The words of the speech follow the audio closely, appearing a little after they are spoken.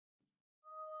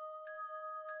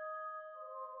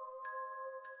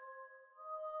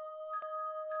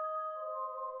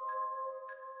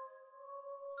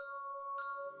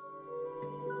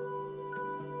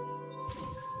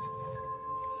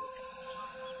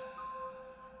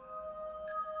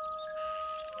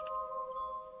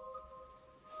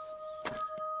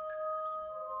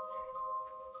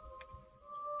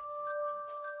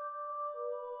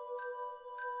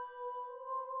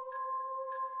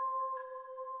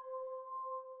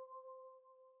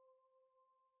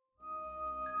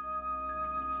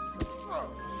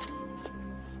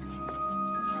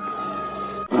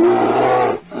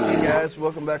guys,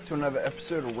 welcome back to another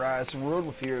episode of Rise and Road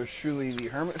with yours truly, the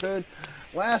Hermithood.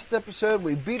 Last episode,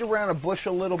 we beat around a bush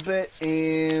a little bit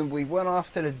and we went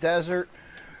off to the desert.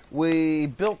 We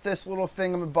built this little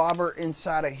thingamabobber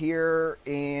inside of here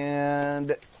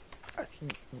and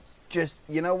just,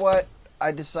 you know what?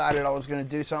 I decided I was going to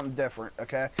do something different,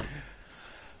 okay?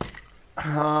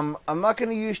 I'm not going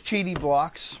to use cheaty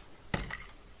blocks.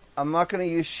 I'm not going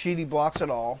to use cheaty blocks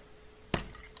at all.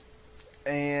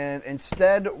 And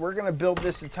instead, we're going to build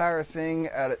this entire thing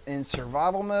in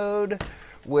survival mode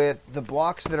with the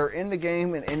blocks that are in the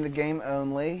game and in the game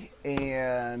only.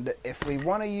 And if we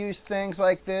want to use things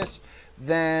like this,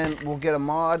 then we'll get a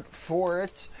mod for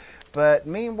it. But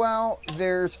meanwhile,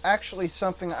 there's actually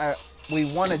something we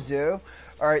want to do.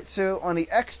 Alright, so on the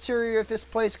exterior of this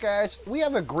place, guys, we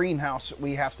have a greenhouse that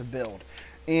we have to build.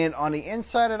 And on the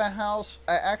inside of the house,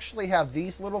 I actually have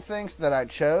these little things that I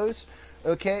chose.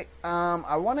 Okay,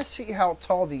 I want to see how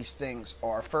tall these things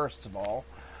are, first of all.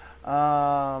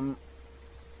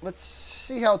 Let's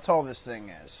see how tall this thing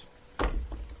is.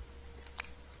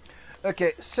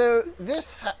 Okay, so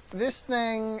this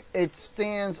thing, it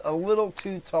stands a little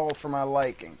too tall for my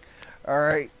liking.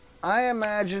 Alright, I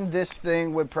imagine this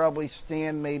thing would probably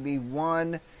stand maybe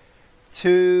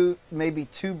maybe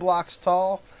two blocks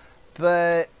tall,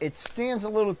 but it stands a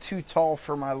little too tall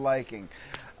for my liking.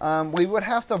 We would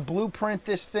have to blueprint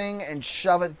this thing and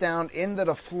shove it down into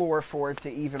the floor for it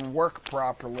to even work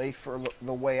properly for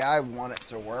the way I want it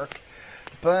to work.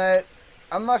 But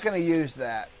I'm not going to use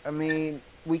that. I mean,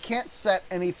 we can't set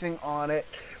anything on it.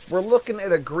 We're looking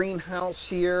at a greenhouse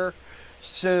here.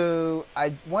 So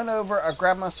I went over, I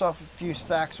grabbed myself a few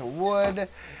stacks of wood.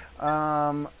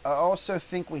 I also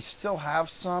think we still have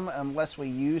some unless we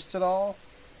used it all.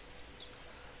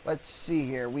 Let's see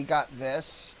here. We got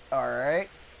this. Alright.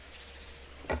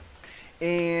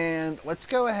 And let's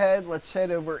go ahead, let's head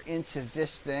over into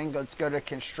this thing. Let's go to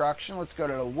construction. Let's go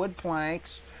to the wood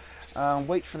planks.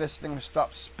 Wait for this thing to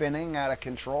stop spinning out of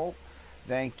control.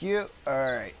 Thank you.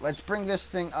 Alright, let's bring this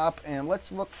thing up and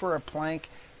let's look for a plank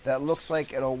that looks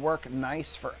like it'll work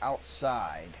nice for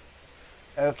outside.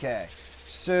 Okay,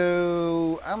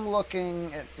 so I'm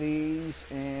looking at these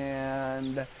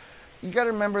and you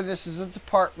gotta remember this is a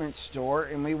department store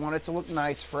and we want it to look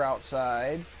nice for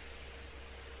outside.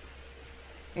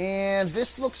 And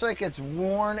this looks like it's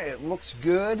worn. It looks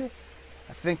good.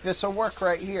 I think this will work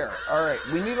right here. Alright,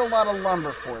 we need a lot of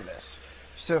lumber for this.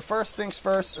 So first things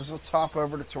first is let's hop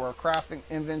over to our crafting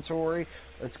inventory.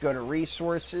 Let's go to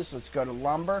resources. Let's go to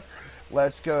lumber.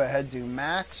 Let's go ahead and do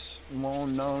max. Well,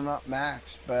 no, not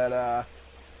max, but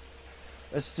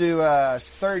let's do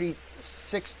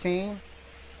 16.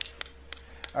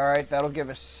 Alright, that'll give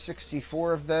us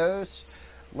 64 of those.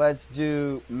 Let's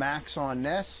do max on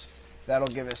this. That'll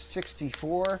give us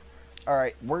 64.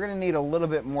 Alright, we're going to need a little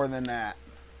bit more than that.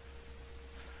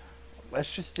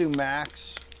 Let's just do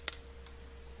max.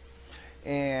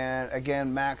 And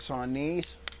again, max on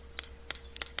these.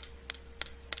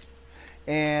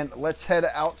 And let's head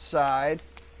outside.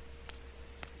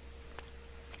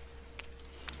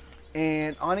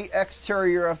 And on the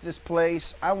exterior of this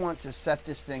place, I want to set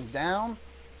this thing down.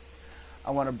 I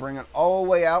want to bring it all the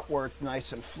way out where it's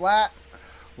nice and flat.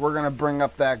 We're going to bring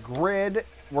up that grid.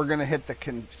 We're going to hit the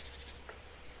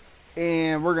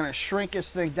and we're going to shrink this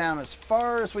thing down as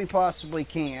far as we possibly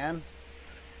can.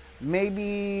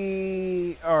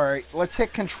 Maybe, alright, let's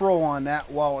hit control on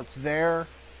that while it's there.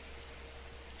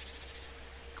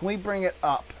 Can we bring it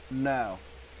up? No.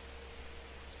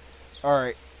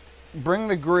 Alright, bring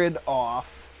the grid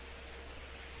off.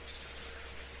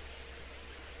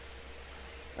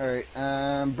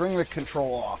 Alright, bring the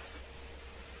control off.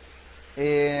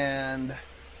 And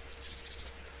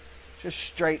just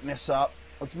straighten this up.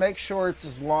 Let's make sure it's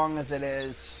as long as it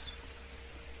is.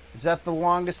 Is that the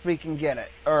longest we can get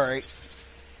it? Alright.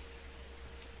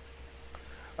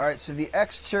 Alright, so the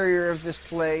exterior of this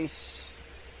place.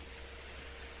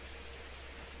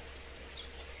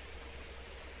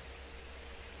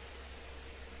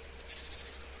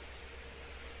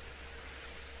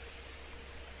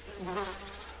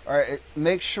 Alright,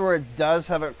 make sure it does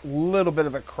have a little bit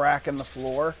of a crack in the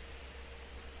floor.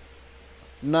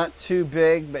 Not too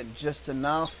big, but just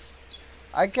enough.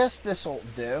 I guess this will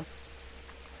do.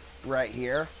 Right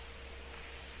here.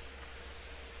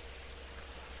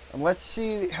 And let's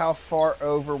see how far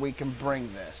over we can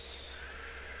bring this.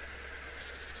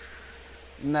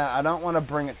 No, I don't want to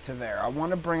bring it to there. I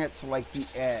want to bring it to like the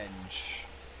edge.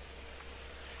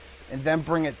 And then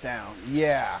bring it down.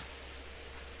 Yeah.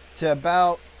 To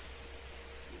about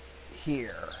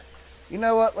here. You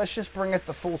know what? Let's just bring it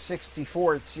the full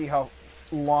 64 and see how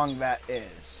long that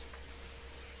is.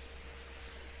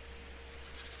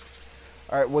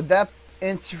 Alright, would that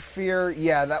interfere?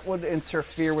 Yeah, that would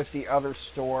interfere with the other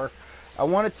store. I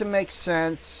want it to make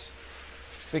sense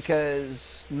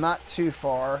because not too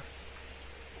far.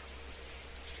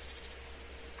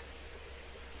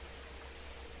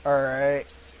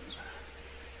 Alright.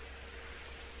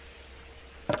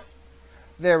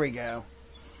 There we go.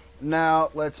 Now,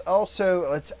 let's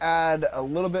add a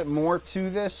little bit more to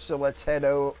this. So let's head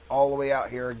all the way out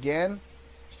here again.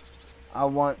 I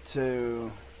want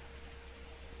to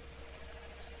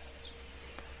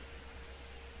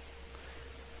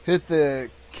hit the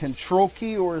control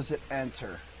key, or is it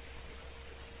enter?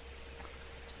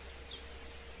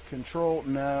 Control,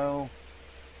 no.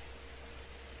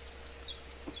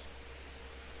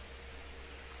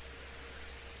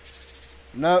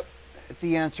 Nope. Hit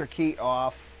the enter key,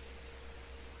 off.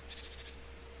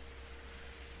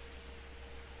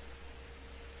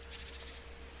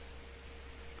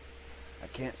 I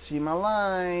can't see my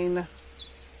line.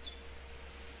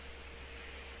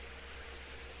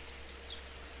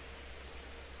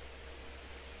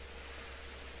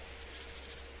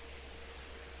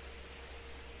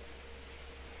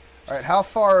 Alright, how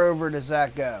far over does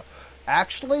that go?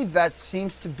 Actually, that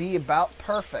seems to be about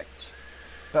perfect.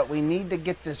 But we need to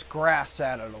get this grass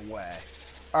out of the way.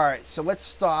 Alright, so let's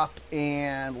stop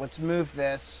and let's move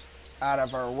this out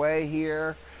of our way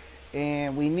here.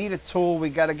 And we need a tool. We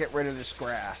got to get rid of this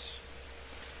grass.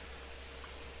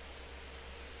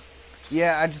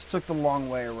 Yeah, I just took the long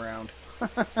way around.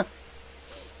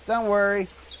 Don't worry.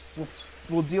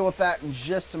 We'll deal with that in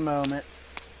just a moment.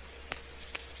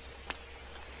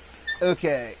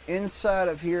 Okay, inside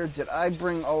of here, did I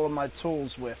bring all of my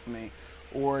tools with me?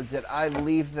 Or did I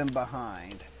leave them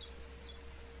behind?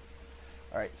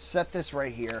 Alright, set this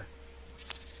right here.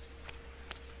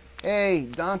 Hey,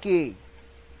 donkey.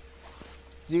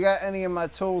 Do you got any of my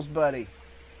tools, buddy?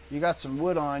 You got some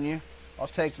wood on you. I'll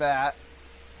take that.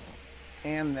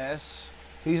 And this.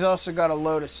 He's also got a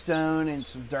load of stone and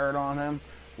some dirt on him.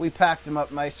 We packed him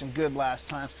up nice and good last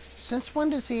time. Since when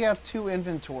does he have 2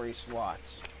 inventory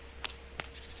slots?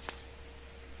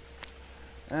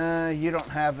 You don't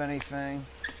have anything.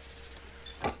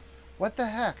 What the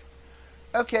heck?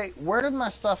 Okay, where did my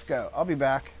stuff go? I'll be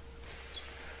back.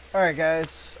 Alright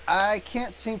guys, I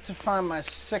can't seem to find my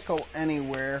sickle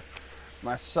anywhere.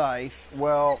 My scythe.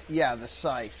 Well, yeah, the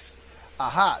scythe.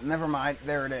 Aha, never mind.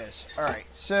 There it is. Alright,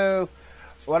 so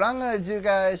what I'm going to do,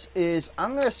 guys, is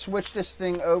I'm going to switch this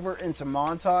thing over into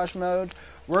montage mode.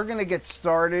 We're going to get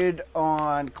started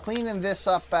on cleaning this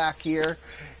up back here.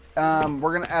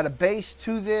 We're going to add a base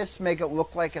to this, make it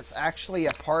look like it's actually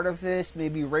a part of this,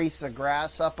 maybe raise the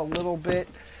grass up a little bit,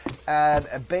 add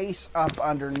a base up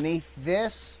underneath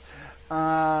this,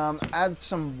 add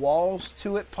some walls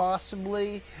to it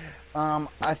possibly.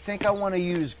 I think I want to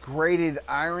use grated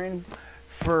iron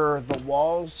for the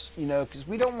walls, you know, because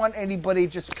we don't want anybody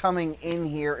just coming in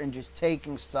here and just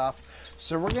taking stuff.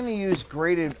 So we're going to use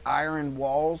grated iron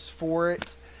walls for it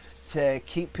to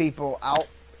keep people out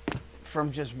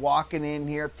from just walking in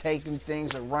here, taking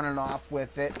things and running off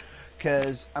with it.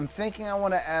 Because I'm thinking I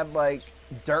want to add like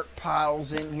dirt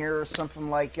piles in here or something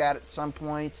like that at some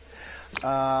point.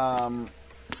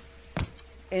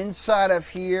 Inside of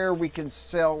here we can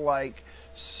sell like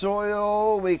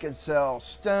soil, we can sell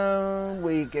stone,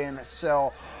 we can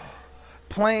sell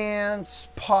plants,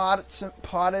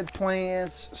 potted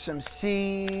plants, some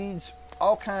seeds,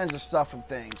 all kinds of stuff and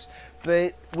things.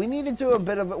 But we need to do a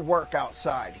bit of work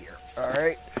outside here,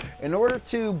 alright? In order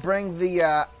to bring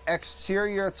the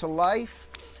exterior to life,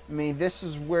 I mean, this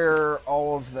is where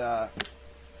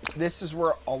this is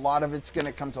where a lot of it's going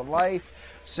to come to life.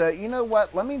 So, you know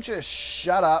what? Let me just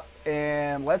shut up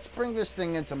and let's bring this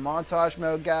thing into montage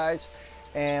mode, guys.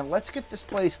 And let's get this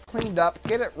place cleaned up,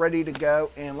 get it ready to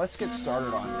go, and let's get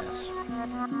started on this.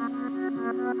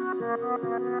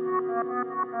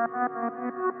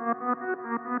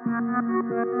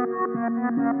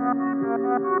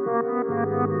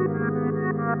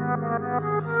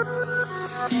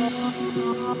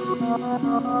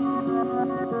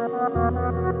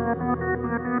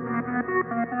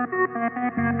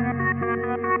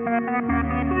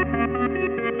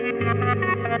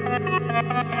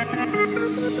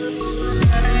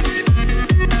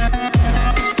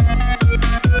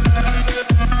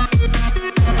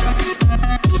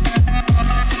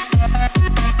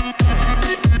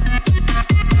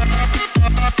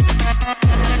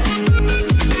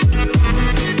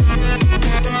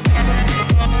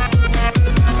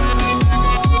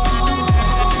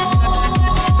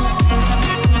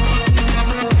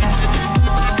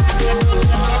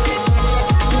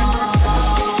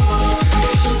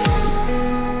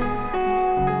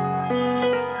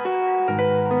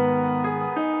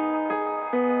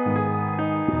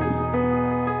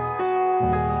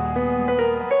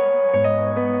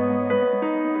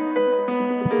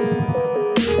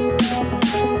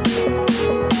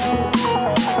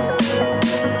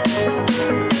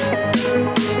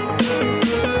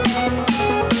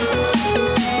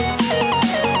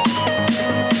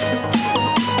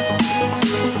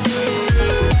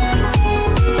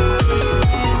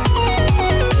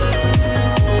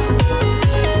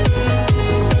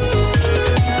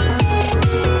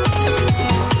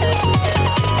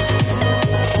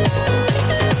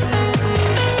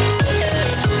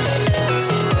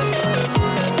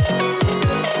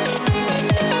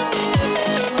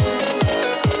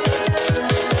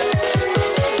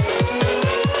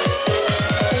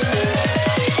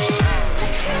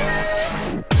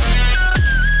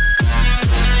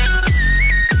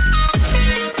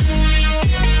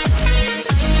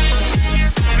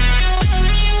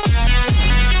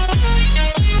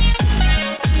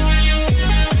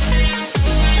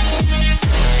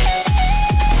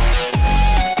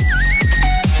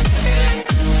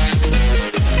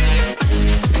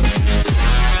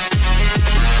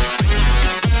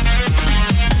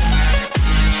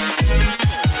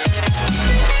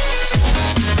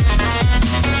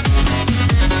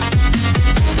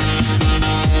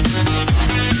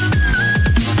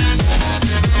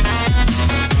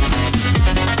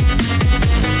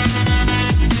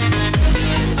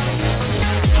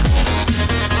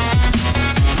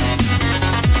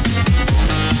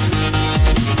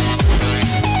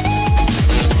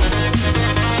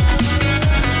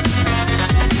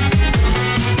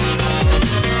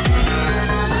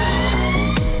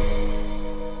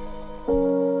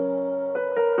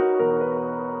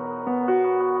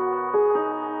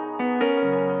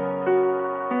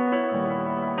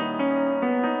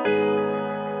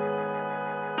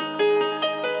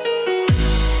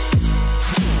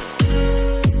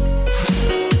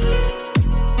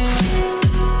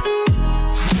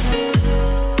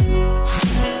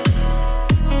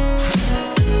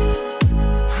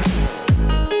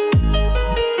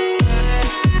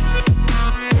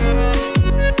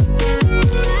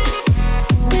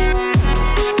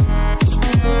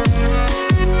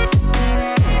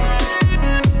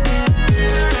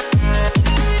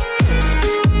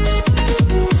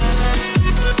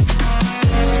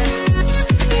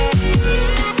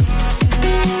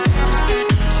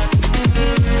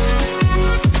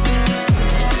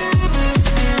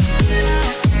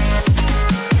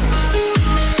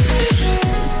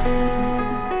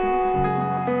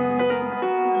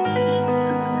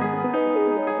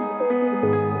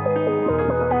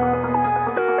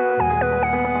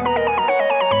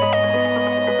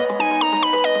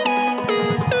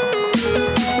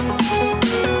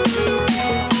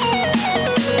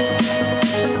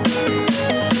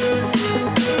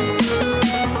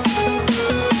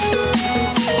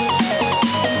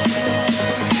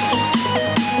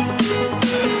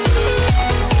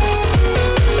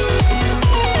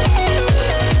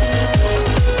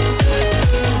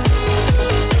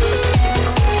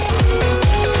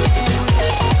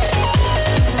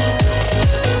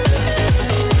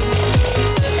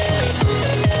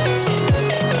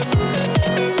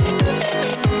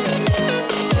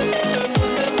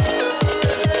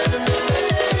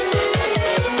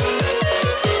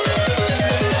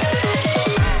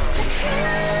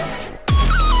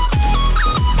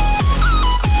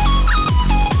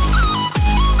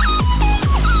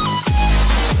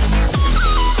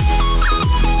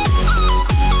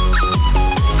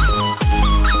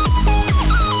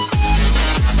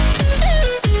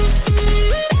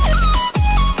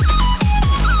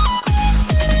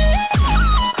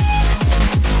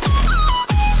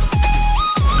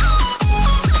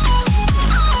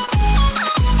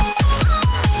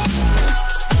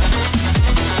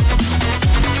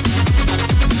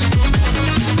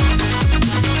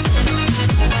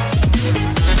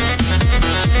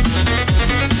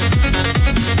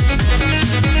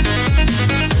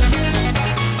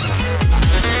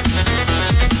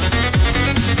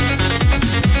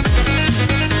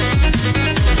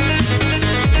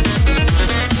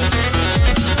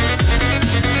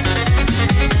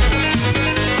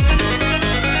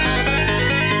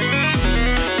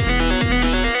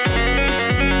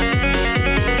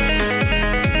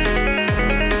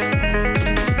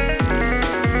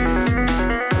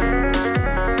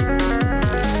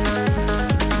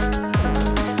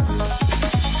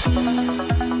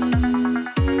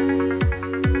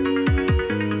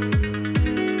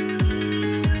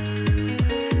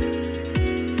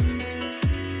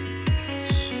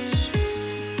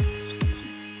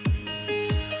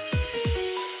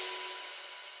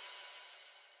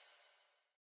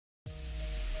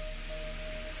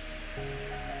 Just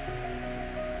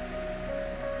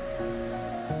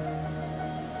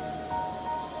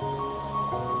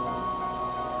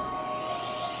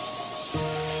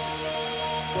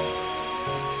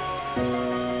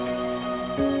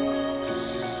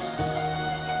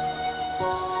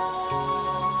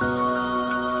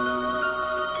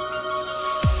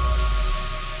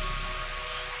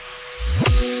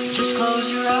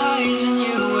close your eyes and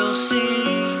you will see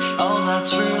all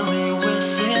that's really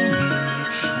within me.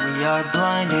 We are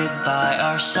blinded by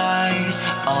our sight,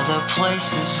 all the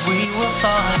places we will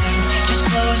find. Just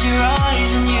close your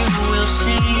eyes and you will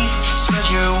see. Spread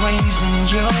your wings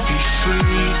and you'll be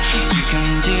free. You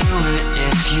can do it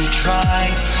if you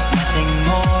try, nothing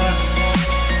more.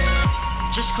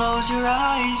 Just close your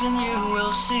eyes and you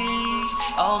will see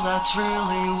all that's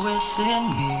really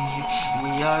within me.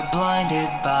 We are blinded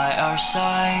by our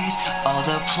sight, all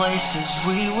the places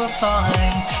we will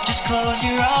find. Just close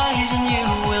your eyes and you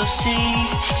will see.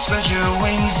 Spread your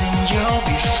wings and you'll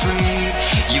be free.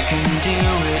 You can do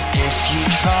it if you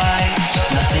try,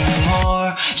 nothing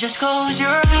more. Just close your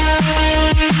eyes.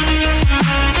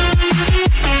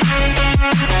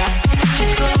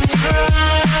 Just close your eyes.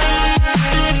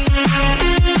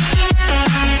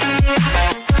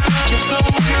 Just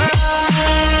close your eyes.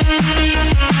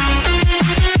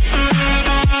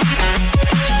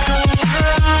 Just close your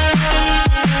eyes.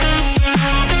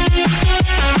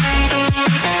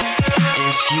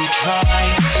 If you try,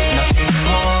 nothing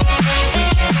more. We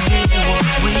can be what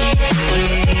we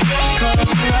believe.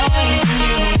 Close your eyes and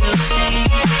you will see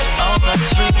all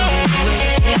that's really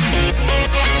within me.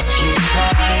 If you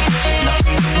try,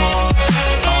 nothing more.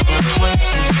 All the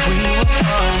places we will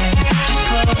find. Just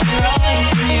close your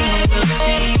eyes and you will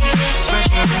see. Spread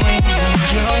your wings and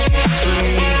you'll be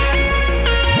free.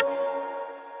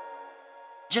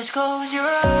 Just close your eyes.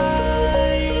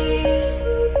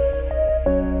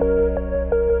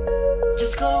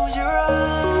 Just close your eyes.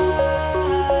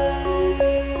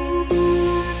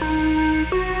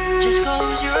 Just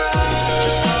close your eyes.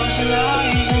 Just close your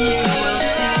eyes and you will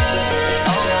see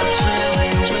all that's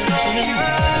really. Just close your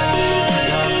eyes.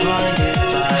 We are blinded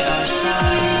by our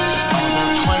sight, all the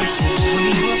places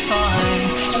we will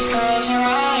find. Just close your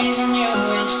eyes and you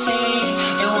will see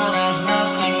the world has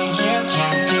nothing you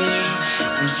can't be.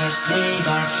 We just leave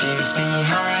our fears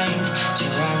behind to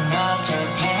another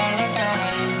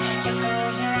paradigm. Just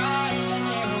close your eyes and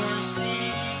you will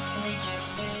see we can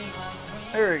be what we.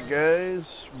 There it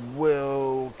goes.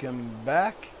 Welcome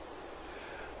back.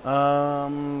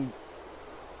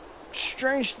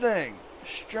 Strange thing.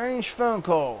 Strange phone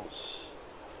calls.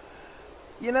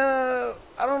 You know,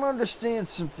 I don't understand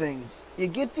some things. You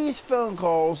get these phone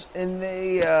calls and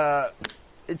they,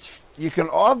 you can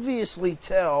obviously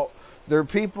tell they're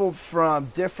people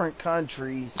from different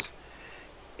countries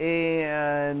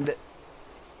and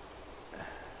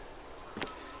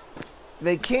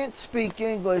they can't speak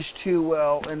English too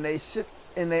well, and they sit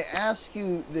and they ask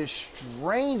you the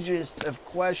strangest of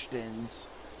questions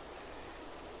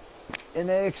and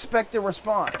they expect a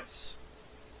response.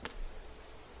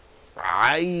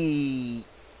 I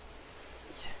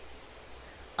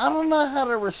don't know how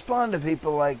to respond to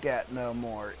people like that no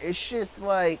more. It's just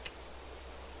like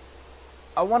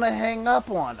I want to hang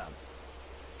up on them.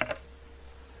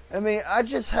 I mean, I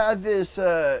just had this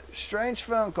strange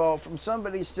phone call from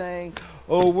somebody saying,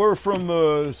 "Oh, we're from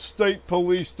the state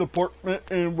police department,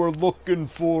 and we're looking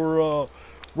for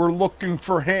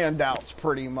handouts,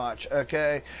 pretty much."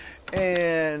 Okay,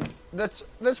 and that's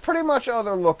pretty much all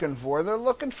they're looking for. They're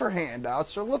looking for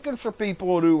handouts. They're looking for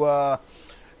people to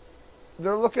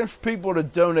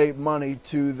donate money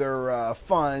to their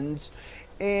funds,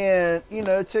 and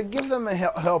to give them a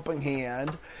helping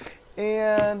hand,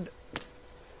 and.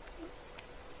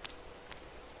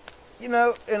 In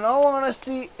all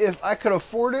honesty, if I could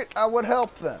afford it, I would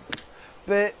help them.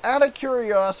 But out of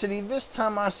curiosity, this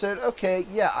time I said, okay,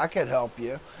 yeah, I could help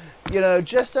you.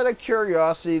 Just out of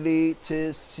curiosity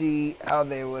to see how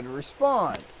they would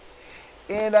respond.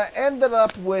 And I ended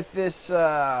up with this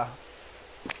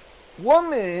woman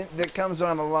that comes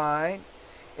on the line.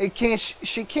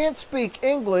 She can't speak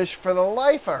English for the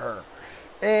life of her.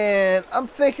 And I'm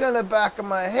thinking in the back of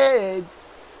my head,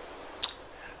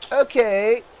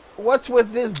 okay, what's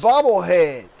with this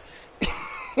bobblehead?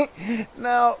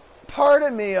 Now,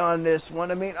 pardon me on this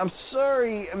one. I mean, I'm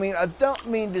sorry. I mean, I don't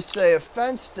mean to say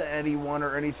offense to anyone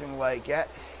or anything like that.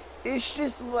 It's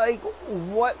just like,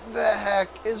 what the heck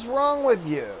is wrong with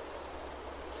you?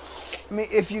 I mean,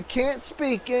 if you can't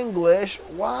speak English,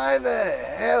 why the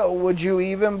hell would you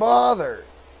even bother?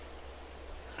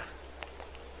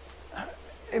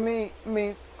 I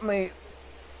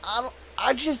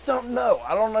I just don't know.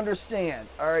 I don't understand.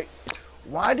 All right.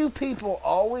 Why do people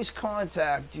always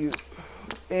contact you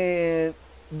and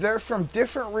they're from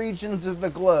different regions of the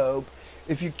globe?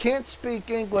 If you can't speak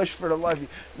English for the life of you.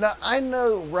 Now, I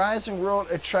know Rising World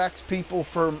attracts people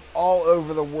from all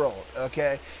over the world,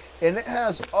 okay? And it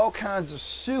has all kinds of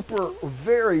super,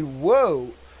 very,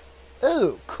 whoa.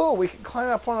 Ooh, cool. We can climb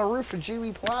up on the roof of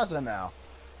GB Plaza now.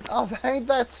 Oh, ain't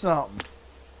that something?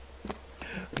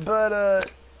 But,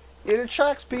 it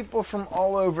attracts people from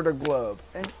all over the globe.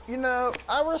 And, you know,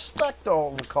 I respect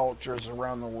all the cultures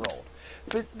around the world.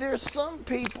 But there's some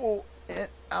people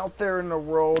out there in the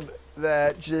world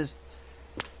that just,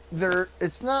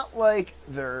 it's not like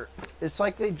it's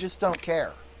like they just don't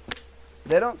care.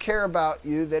 They don't care about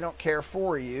you. They don't care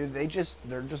for you. They're just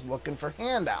looking for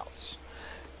handouts.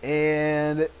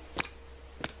 And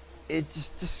it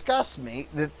just disgusts me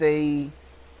that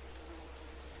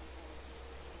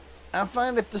I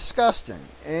find it disgusting.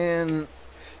 And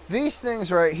these things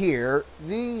right here,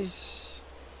 these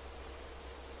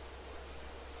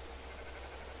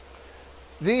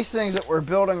things that we're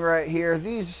building right here,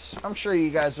 these, I'm sure you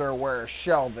guys are aware of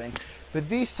shelving, but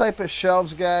these type of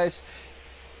shelves, guys,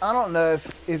 I don't know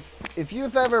if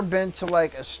you've ever been to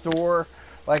like a store,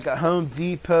 like a Home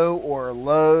Depot or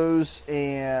Lowe's,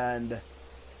 and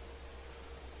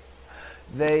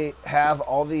they have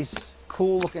all these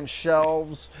cool looking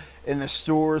shelves in the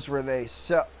stores where they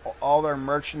sell all their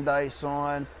merchandise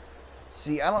on.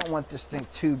 See, I don't want this thing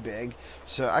too big,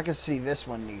 so I can see this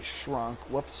one needs shrunk.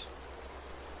 Whoops.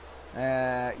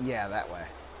 Yeah, that way.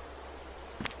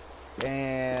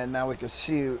 And now we can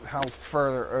see how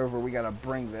further over we got to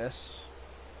bring this.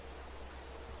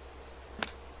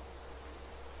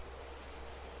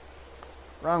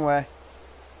 Wrong way.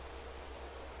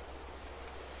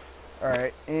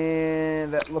 Alright,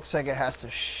 and that looks like it has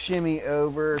to shimmy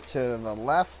over to the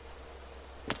left.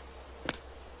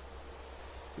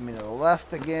 Give me to the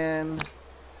left again.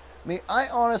 I mean,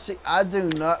 I do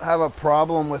not have a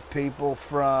problem with people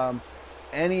from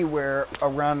anywhere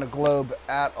around the globe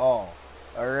at all.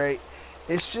 Alright?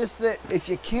 It's just that if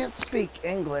you can't speak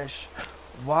English,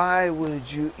 why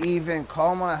would you even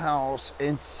call my house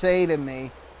and say to me,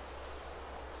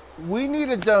 we need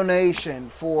a donation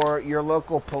for your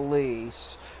local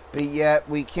police, but yet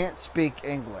we can't speak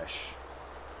English?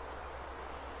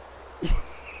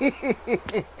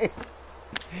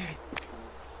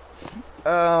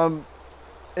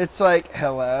 It's like,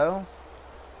 hello?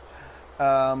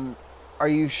 Are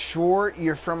you sure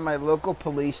you're from my local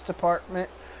police department?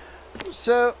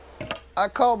 So, I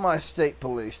called my state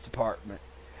police department,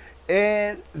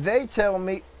 and they tell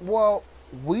me, well,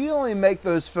 we only make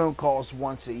those phone calls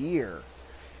once a year,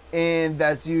 and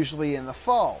that's usually in the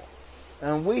fall.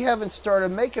 And we haven't started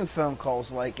making phone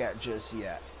calls like that just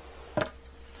yet.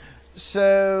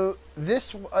 So,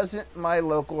 this wasn't my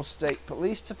local state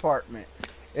police department.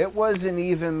 It wasn't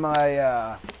even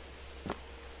my,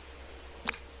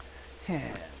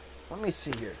 let me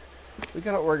see here. We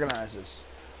gotta organize this.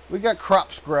 We got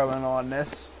crops growing on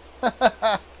this.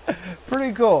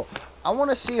 Pretty cool. I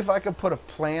want to see if I can put a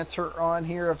planter on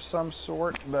here of some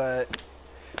sort, but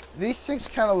these things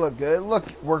kind of look good. Look,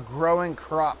 we're growing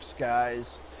crops,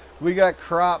 guys. We got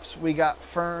crops, we got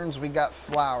ferns, we got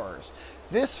flowers.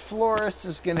 This florist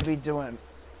is going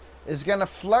to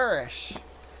flourish.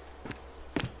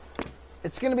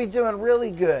 It's going to be doing really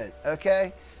good,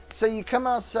 okay? So you come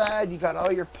outside, you got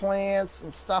all your plants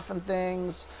and stuff and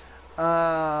things.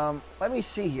 Let me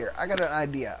see here. I got an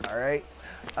idea, all right?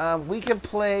 We can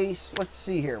place, let's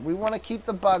see here. We want to keep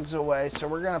the bugs away, so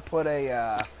we're going to put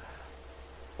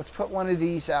let's put one of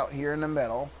these out here in the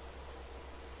middle.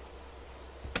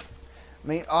 I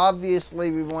mean,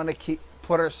 obviously, we want to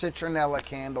put our citronella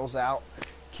candles out.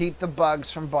 Keep the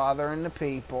bugs from bothering the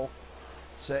people.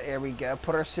 So, there we go.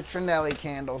 Put our citronella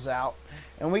candles out.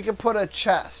 And we can put a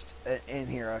chest in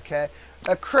here, okay?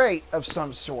 A crate of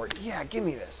some sort. Yeah, give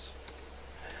me this.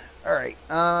 Alright,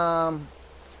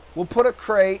 we'll put a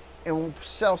crate and we'll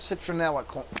sell citronella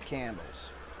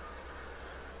candles.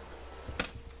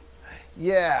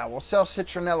 Yeah, we'll sell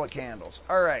citronella candles.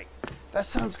 Alright, that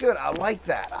sounds good. I like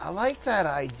that. I like that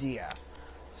idea.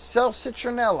 Sell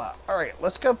citronella. Alright,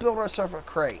 let's go build ourselves a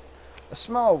crate. A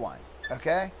small one,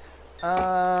 okay?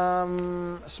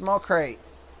 A small crate.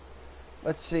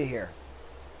 Let's see here.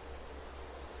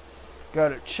 Go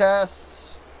to chests.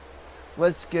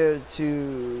 Let's go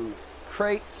to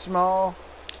crate small.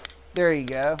 There you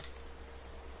go.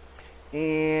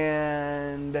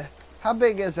 And how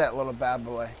big is that little bad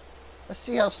boy? Let's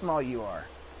see how small you are.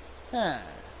 Huh.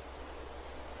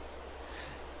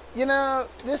 You know,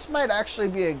 this might actually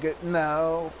be a good...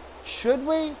 No. Should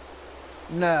we?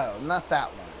 No, not that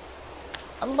one.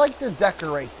 I'd like to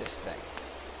decorate this thing.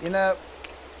 You know,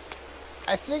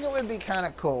 I think it would be kind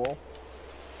of cool.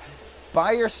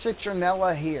 Buy your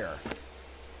citronella here.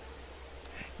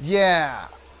 Yeah,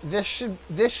 this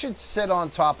should sit on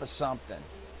top of something.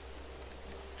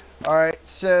 All right,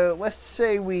 so let's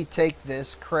say we take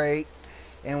this crate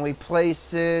and we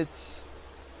place it.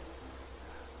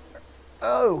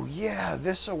 Oh yeah,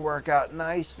 this will work out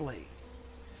nicely.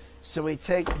 So we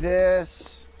take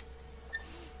this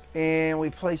and we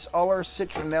place all our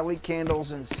citronella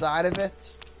candles inside of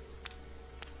it.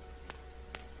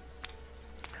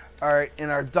 Alright,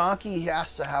 and our donkey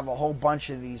has to have a whole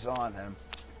bunch of these on him.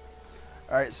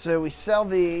 Alright, so we sell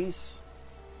these.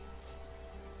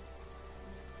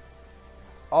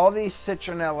 All these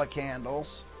citronella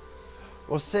candles.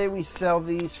 We'll say we sell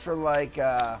these for like,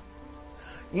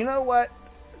 you know what?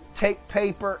 Take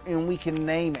paper and we can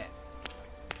name it.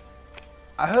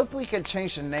 I hope we can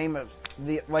change the name of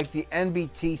the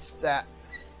NBT stat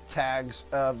tags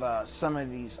of some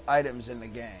of these items in the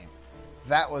game.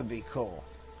 That would be cool.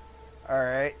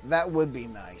 Alright, that would be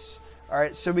nice.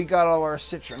 Alright, so we got all our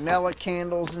citronella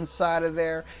candles inside of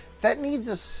there. That needs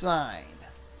a sign.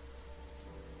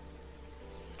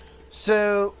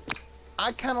 So,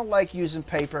 I kind of like using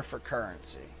paper for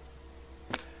currency.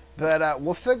 But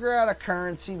we'll figure out a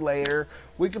currency later.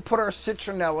 We could put our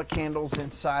citronella candles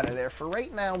inside of there. For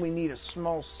right now, we need a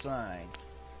small sign.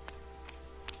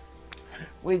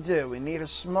 We do. We need a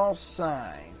small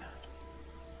sign.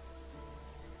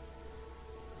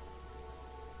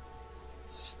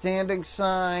 Standing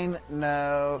sign,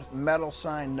 no. Metal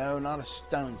sign, no. Not a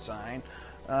stone sign.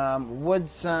 Wood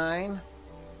sign.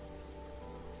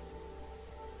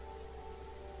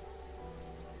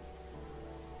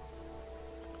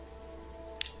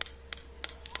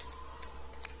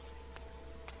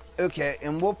 Okay,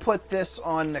 and we'll put this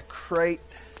on the crate.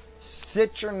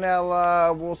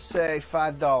 Citronella, we'll say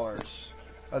 $5.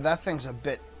 Oh, that thing's a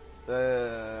bit...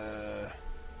 No,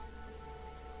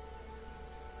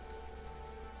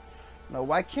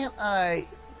 why can't I...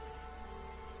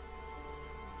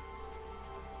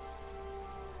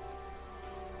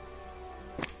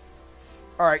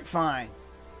 Alright, fine.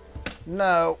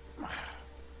 No.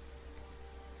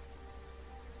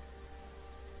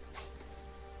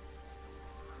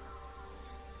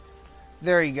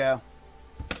 There you go.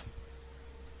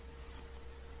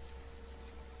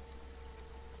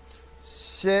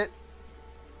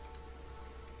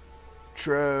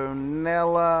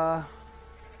 Citronella.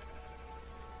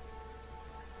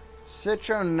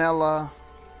 Citronella.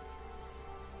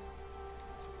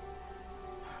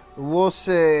 We'll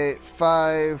say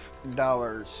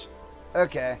 $5.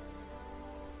 Okay.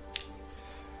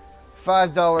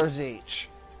 $5 each.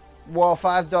 Well,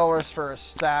 $5 for a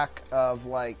stack of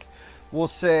like, we'll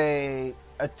say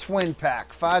a twin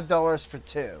pack. $5 for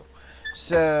two.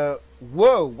 So,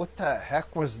 whoa, what the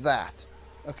heck was that?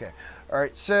 Okay.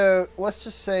 Alright, so let's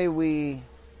just say we...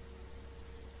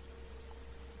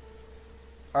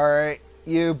 Alright,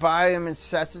 you buy them in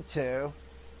sets of two.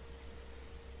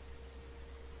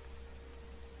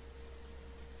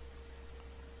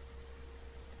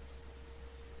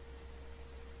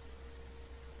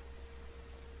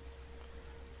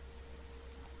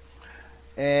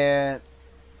 And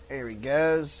here he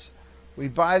goes. We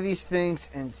buy these things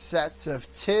in sets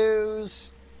of twos.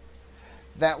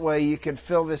 That way you can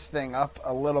fill this thing up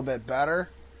a little bit better.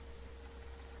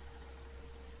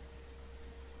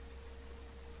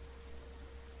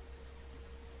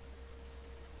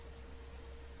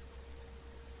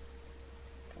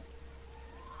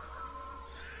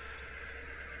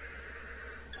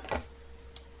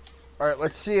 Alright,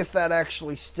 let's see if that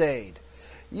actually stayed.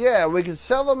 Yeah, we can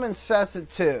sell them in sets of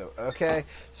two, okay?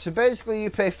 So basically you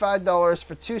pay $5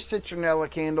 for two citronella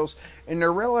candles, and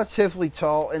they're relatively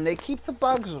tall, and they keep the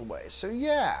bugs away. So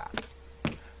yeah,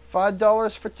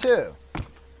 $5 for two.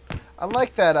 I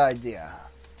like that idea.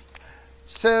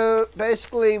 So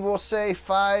basically we'll say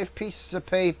 5 pieces of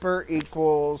paper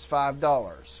equals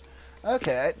 $5.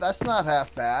 Okay, that's not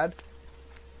half bad.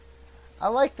 I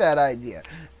like that idea.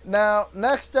 Now,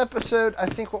 next episode, I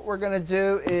think what we're going to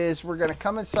do is we're going to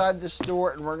come inside the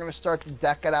store and we're going to start to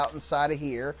deck it out inside of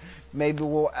here. Maybe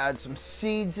we'll add some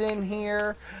seeds in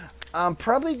here. I'm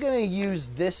probably going to use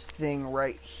this thing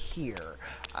right here,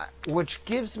 which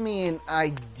gives me an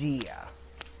idea.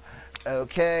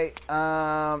 Okay,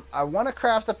 I want to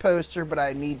craft a poster, but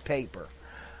I need paper.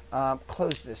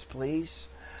 Close this, please.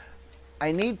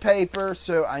 I need paper,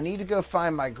 so I need to go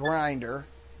find my grinder.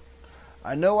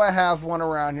 I know I have one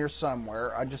around here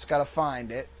somewhere. I just got to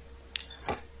find it.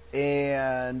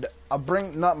 And I'll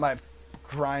bring, not my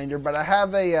grinder, but I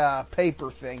have a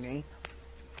paper thingy.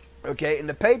 Okay, and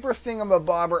the paper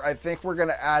thingamabobber, I think we're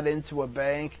gonna add into a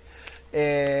bank,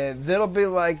 and it'll be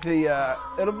like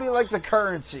the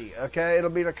currency. Okay, it'll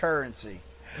be the currency.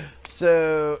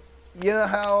 So you know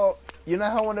how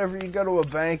whenever you go to a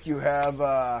bank, you have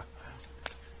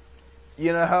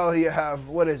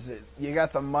what is it? You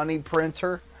got the money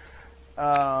printer.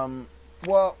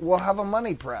 Well, we'll have a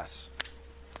money press.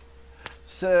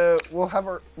 So we'll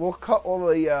call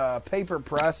the paper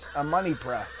press a money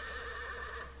press.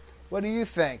 What do you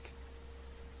think?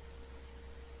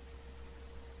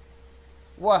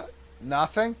 What?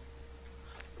 Nothing?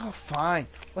 Oh, fine.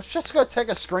 Let's just go take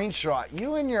a screenshot.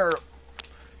 You and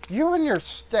your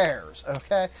stairs,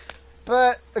 okay?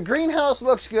 But the greenhouse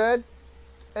looks good.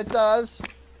 It does.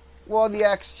 Well, the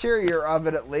exterior of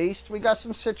it, at least. We got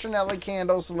some citronella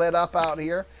candles lit up out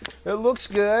here. It looks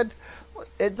good.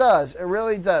 It does. It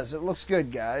really does. It looks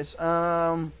good, guys.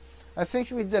 I think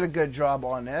we did a good job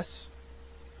on this.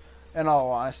 In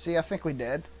all honesty, I think we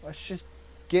did. Let's just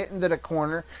get into the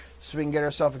corner so we can get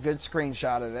ourselves a good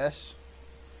screenshot of this.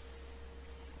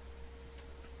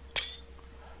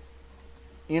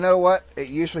 You know what? It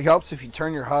usually helps if you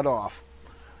turn your HUD off.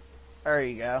 There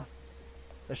you go.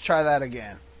 Let's try that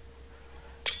again.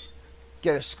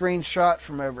 Get a screenshot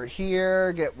from over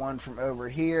here. Get one from over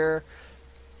here.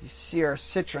 You see our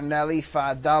citronelli,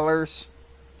 $5.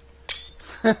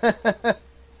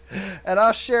 And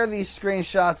I'll share these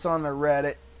screenshots on the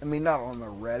Reddit. I mean, not on the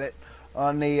Reddit.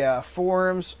 On the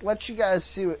forums. Let you guys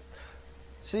see what...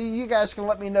 So you guys can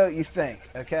let me know what you think,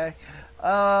 okay?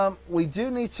 We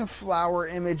do need some flower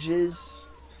images.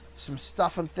 Some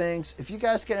stuff and things. If you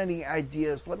guys get any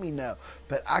ideas, let me know.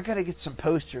 But I gotta get some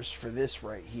posters for this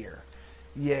right here.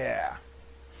 Yeah.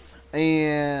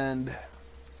 And...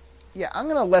 yeah, I'm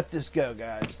going to let this go,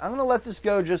 guys. I'm going to let this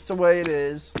go just the way it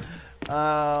is.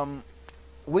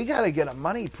 We got to get a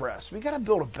money press. We got to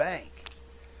build a bank.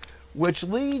 Which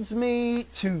leads me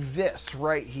to this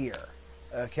right here.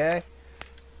 Okay?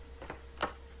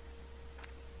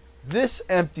 This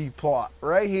empty plot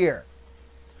right here.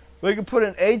 We can put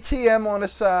an ATM on the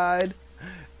side.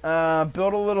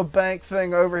 Build a little bank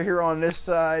thing over here on this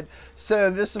side. So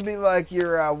this will be like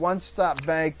your one-stop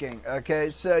banking.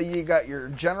 Okay, so you got your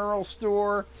general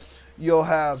store, you'll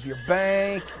have your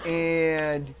bank,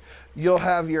 and you'll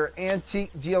have your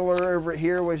antique dealer over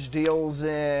here, which deals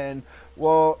in,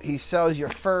 well, he sells your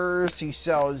furs, he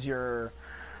sells your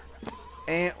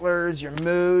antlers, your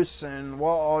moose, and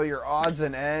well, all your odds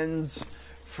and ends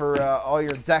for all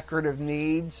your decorative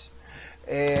needs.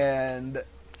 And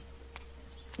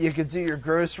you could do your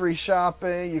grocery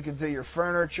shopping. You could do your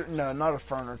furniture. No, not a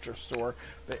furniture store.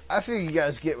 But I think you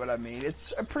guys get what I mean.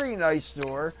 It's a pretty nice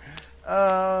store.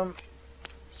 Like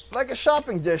a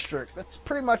shopping district. That's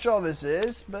pretty much all this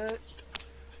is. But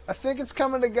I think it's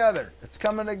coming together. It's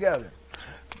coming together.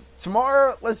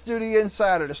 Tomorrow, let's do the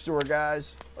inside of the store,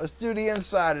 guys. Let's do the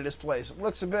inside of this place. It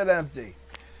looks a bit empty.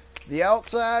 The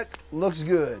outside looks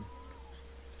good.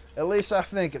 At least I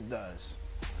think it does.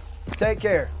 Take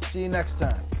care. See you next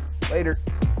time. Later.